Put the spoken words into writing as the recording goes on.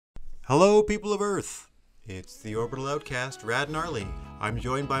Hello, people of Earth! It's the Orbital Outcast, Rad Gnarly. I'm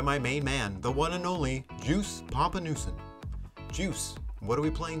joined by my main man, the one and only Juice Pompanewson. Juice, what are we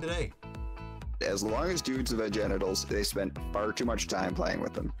playing today? As long as dudes have had genitals, they spend far too much time playing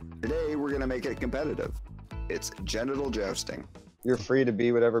with them. Today, we're going to make it competitive. It's Genital Jousting. You're free to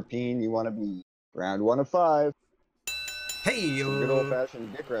be whatever peen you want to be. Round 1 of 5. Hey, Good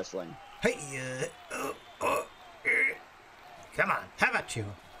old-fashioned dick wrestling. Hey, come on, how about you?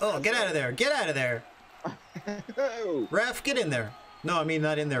 Oh, get out of there, get out of there! Oh. Ref, get in there! No, I mean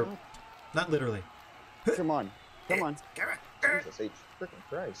not in there. Not literally. Come on, come on. Hey. Jesus H. Frickin'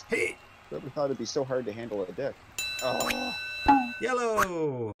 Christ. Hey! Whoever thought it'd be so hard to handle a dick? Oh.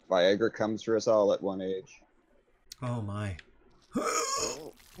 Yellow! Viagra comes for us all at one age. Oh my.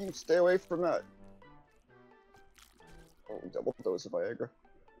 Oh, stay away from that. Oh, double dose of Viagra.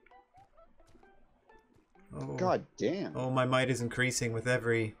 Oh. God damn. Oh, my might is increasing with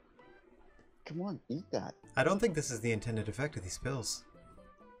every... Come on, eat that. I don't think this is the intended effect of these pills.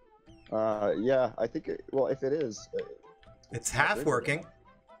 Yeah, I think it, well, if it is... It's half working.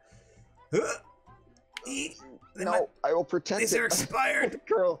 No, I will protect These it. are expired.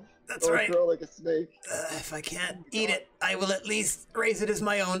 Curl. That's right. Curl like a snake. If I can't eat it, I will at least raise it as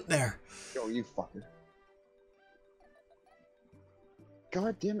my own. There. Oh, you fucker.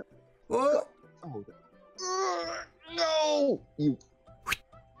 God damn it. Whoa. Oh. No! You.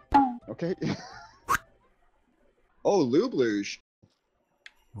 Okay. Oh, lube luge.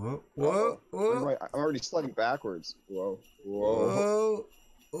 Whoa. Whoa. Whoa. I'm already sliding backwards. Whoa. Whoa.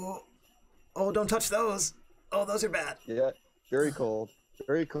 Whoa. Oh, don't touch those. Oh, those are bad. Yeah, very cold.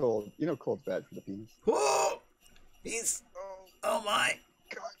 Very cold. You know cold's bad for the penis. Whoa! He's... Oh my.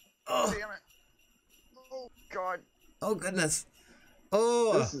 God Oh. damn it. Oh, God. Oh, goodness.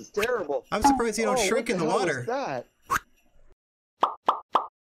 Oh. This is terrible. I'm surprised you don't shrink in the water. What the hell was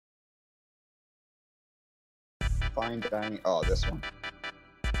that? Fine dining. Oh, this one.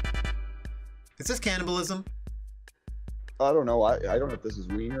 Is this cannibalism? I don't know. I don't know if this is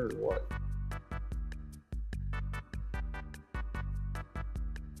wiener or what.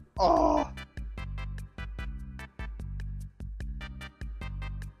 Oh!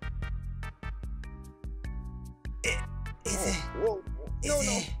 Is it? Whoa.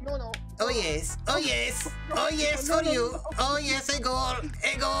 No. Oh yes, oh yes, oh yes for you. Oh yes, a goal,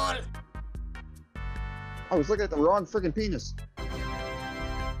 a goal. I was looking at the wrong freaking penis.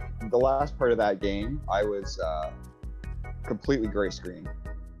 The last part of that game, I was completely gray screen.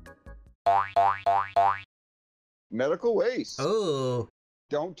 Medical waste. Oh.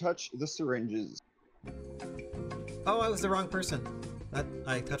 Don't touch the syringes. Oh, I was the wrong person.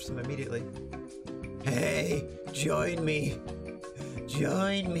 I touched them immediately. Hey, join me.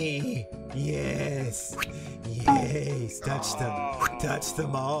 Join me. Yes. Yes. Touch them. Touch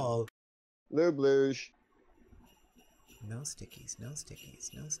them all. Lube luge. No stickies. No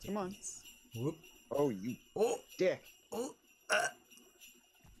stickies. No stickies. Come on. Whoop. Oh, you Oh. dick. Oh.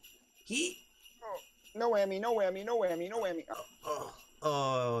 He. Oh, no whammy, no whammy, no whammy, no whammy. Oh.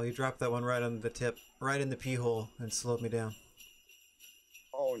 Oh, you dropped that one right on the tip, right in the pee hole, and slowed me down.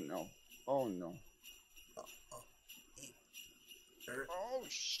 Oh no. Oh no. Oh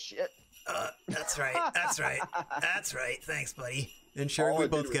shit. That's right. That's right. That's right. Thanks, buddy. Ensuring All we I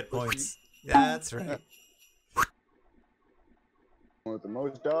did both was get push points. That's right. With the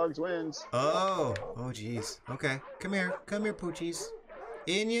most dogs wins. Oh. Oh, jeez. Okay. Come here. Come here, poochies.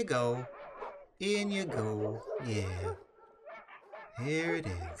 In you go. In you go. Yeah. Here it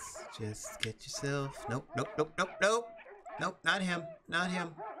is. Just get yourself... Nope, nope, nope, nope, nope. Nope, not him. Not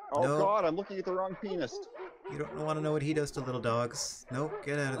him. Oh nope. God, I'm looking at the wrong penis. You don't want to know what he does to little dogs. Nope,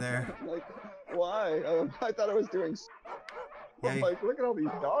 get out of there. Like, why? I thought I was doing... Yeah, I'm like, look at all these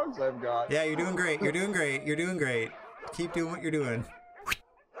dogs I've got. Yeah, you're doing great. You're doing great. You're doing great. Keep doing what you're doing.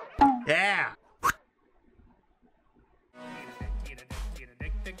 Yeah!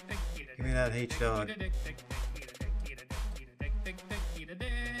 Give me that H-dog.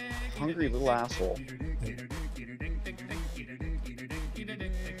 Hungry little asshole.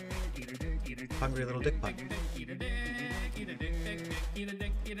 Hungry little dick pipe.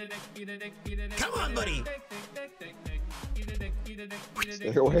 Come on, buddy!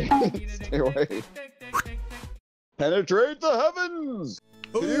 Stay away. Stay away. Penetrate the heavens!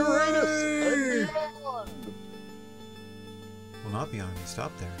 To Uranus and beyond! Well, not beyond.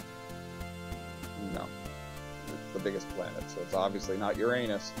 Stop there. No. It's the biggest planet, so it's obviously not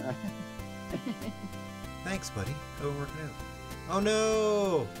Uranus. Thanks, buddy. Go work it out. Oh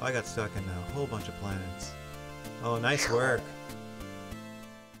no! I got stuck in a whole bunch of planets. Oh, nice work.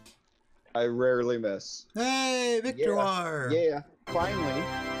 I rarely miss. Hey, Victoire! Yeah, finally.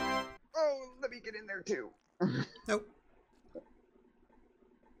 get in there too. Nope.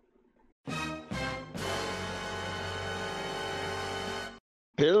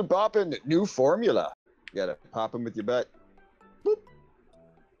 Pill popping, new formula. You gotta pop them with your butt. Boop.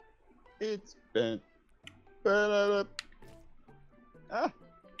 It's bent. Ah,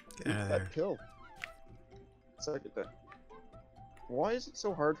 Get out of that there. pill. Suck at that. Why is it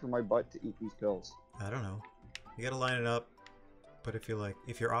so hard for my butt to eat these pills? I don't know. You gotta line it up. But if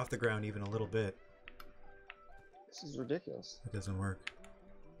you're off the ground even a little bit, This is ridiculous. it doesn't work.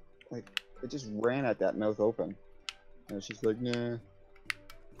 Like, it just ran at that mouth open. And it's just like, nah.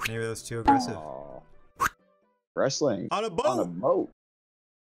 Maybe that was too aggressive. Aw. Wrestling. On a boat! On a boat.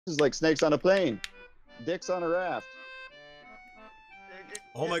 This is like snakes on a plane. Dicks on a raft.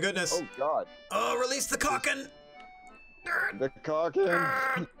 Oh my goodness! Oh god. Oh, release the cockin! The cocking.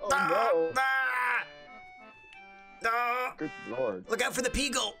 Oh no. No! Good lord. Look out for the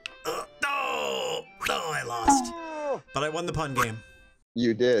peagle! No! Oh, I lost. But I won the pun game.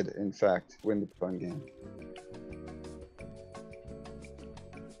 You did, in fact, win the fun game.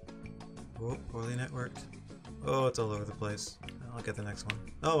 Oh, poorly networked. Oh, it's all over the place. I'll get the next one.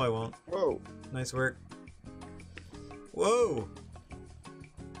 Oh, I won't. Whoa. Nice work. Whoa!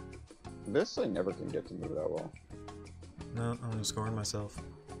 This I never can get to move that well. No, I'm gonna score myself.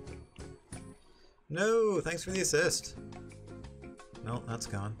 No, thanks for the assist. No, that's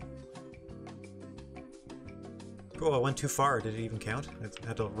gone. Oh, I went too far. Did it even count? I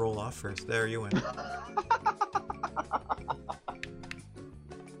had to roll off first. There, you win.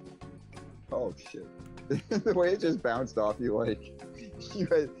 Oh shit. The way it just bounced off you, like,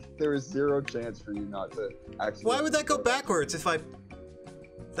 there was zero chance for you not to actually... Why would that go backwards if I...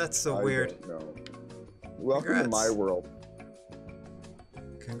 That's so weird. No. Welcome Congrats. to my world.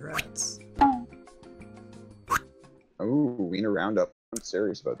 Congrats. Ooh, Wiener Roundup. I'm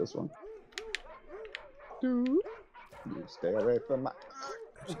serious about this one. You stay away from my...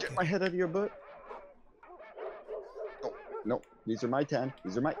 Get my head out of your butt. Oh, no. These are my 10.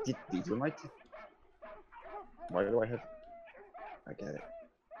 These are my 10. Why do I have... I get it.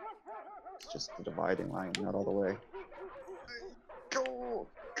 It's just the dividing line, not all the way. Go!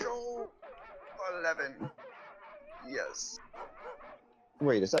 11. Yes.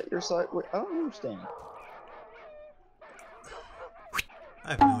 Wait, is that your side? Wait, I don't understand.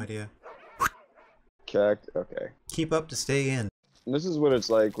 I have no idea. Checked. Okay. Keep up to stay in. And this is what it's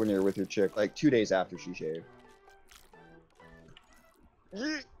like when you're with your chick, like 2 days after she shaved.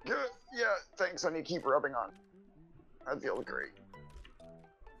 Yeah, thanks, honey. Keep rubbing on. I feel great.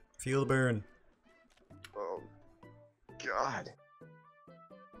 Feel the burn. Oh, God.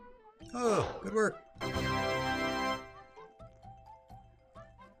 Oh, good work.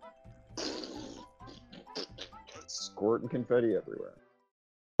 Squirting confetti everywhere.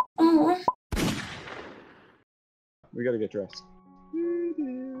 We gotta get dressed.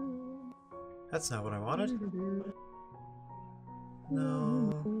 That's not what I wanted.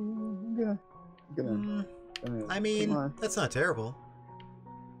 No. I mean, that's not terrible.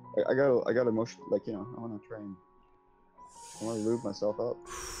 I gotta emotion, like, you know, I wanna try and, I wanna lube myself up.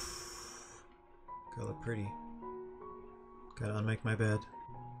 Gotta look pretty. Gotta unmake my bed.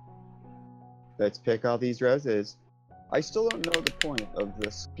 Let's pick all these roses. I still don't know the point of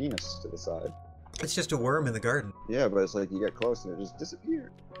this penis to the side. It's just a worm in the garden. Yeah, but it's like you get close and it just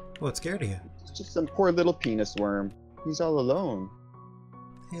disappeared. Well, it's scared of you. It's just some poor little penis worm. He's all alone.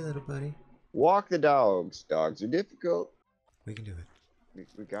 Hey, little buddy. Walk the dogs. Dogs are difficult. We can do it.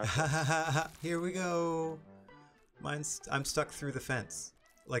 We got Ha ha ha ha! Here we go. I'm stuck through the fence.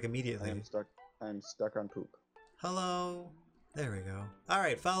 Like immediately. I'm stuck on poop. Hello. There we go.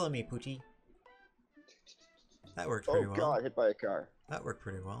 Alright, follow me, Poochie. That worked pretty well. Oh god, hit by a car. That worked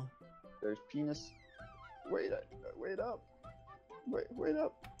pretty well. There's penis. Wait up. Wait up.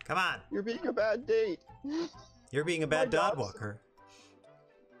 Come on. You're being a bad date. You're being a bad dog walker.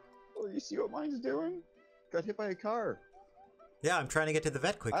 Oh, you see what mine's doing? Got hit by a car. Yeah, I'm trying to get to the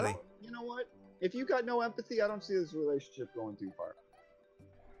vet quickly. You know what? If you got no empathy, I don't see this relationship going too far.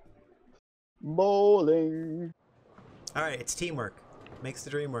 Bowling. Alright, it's teamwork. Makes the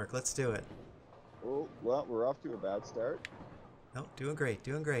dream work. Let's do it. Oh, well, we're off to a bad start. No, doing great,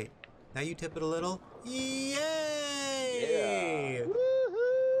 doing great. Now you tip it a little. Yay! Yeah.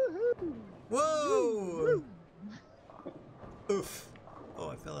 Whoa! Oof. Oh,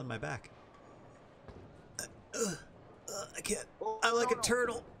 I fell on my back. I can't. I'm like a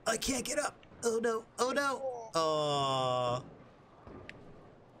turtle. I can't get up. Oh no. Oh no. Oh.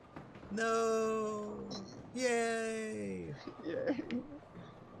 No. Yay. Yay.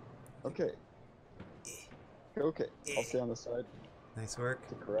 Okay. Okay. I'll stay on the side Nice work.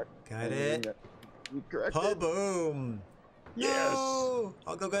 to correct. Got it. You correct it? Pa-boom! Yes. No!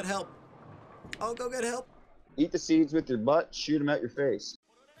 I'll go get help. I'll go get help. Eat the seeds with your butt, shoot them at your face.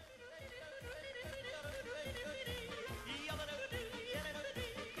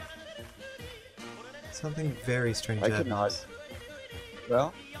 Something very strange I happens. could not.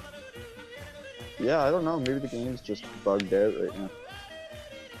 Well, yeah, I don't know. Maybe the game's just bugged out right now.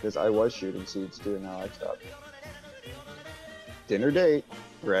 Because I was shooting seeds too, and now I stopped. Dinner date.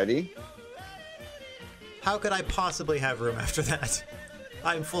 Ready? How could I possibly have room after that?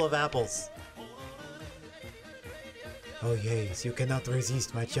 I'm full of apples. Oh yes, you cannot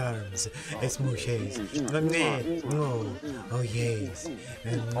resist my charms. Esmouches. Oh, oh yes.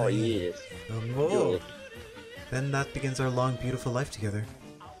 Oh yes. Oh. Then that begins our long, beautiful life together.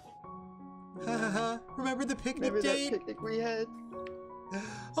 Ha ha ha! Remember the picnic Remember that date? picnic we had?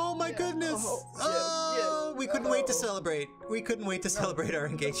 Oh my goodness! Oh, we couldn't wait to celebrate. We couldn't wait to celebrate our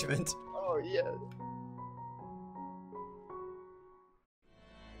engagement. Oh yes.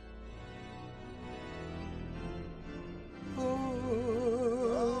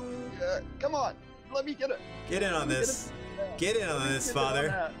 Oh. Come on, let me get it. Get in on this. Get in on this,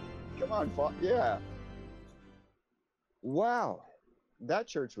 Father. Come on, yeah. Wow, that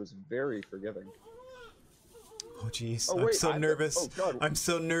church was very forgiving. Oh jeez, Oh, I'm wait, so nervous. Oh God. I'm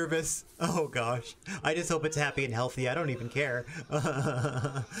so nervous. Oh gosh, I just hope it's happy and healthy. I don't even care.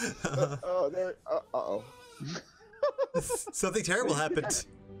 Uh-oh. Something terrible happened.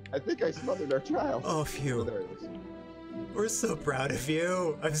 I think I smothered our child. Oh phew. There it is. We're so proud of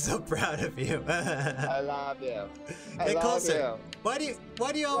you. I'm so proud of you. I love you. Get closer. Why do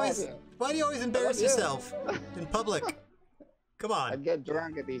you always embarrass you. yourself in public? Come I on. get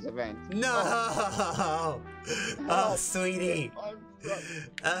drunk at these events. No. Oh, sweetie.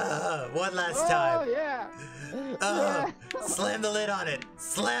 One last time. Oh yeah. Slam the lid on it.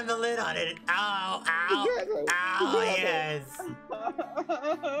 Slam the lid on it. Ow, ow, Together. ow, yes.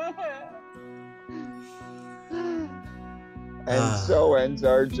 And so ends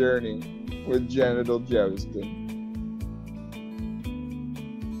our journey with genital jousting.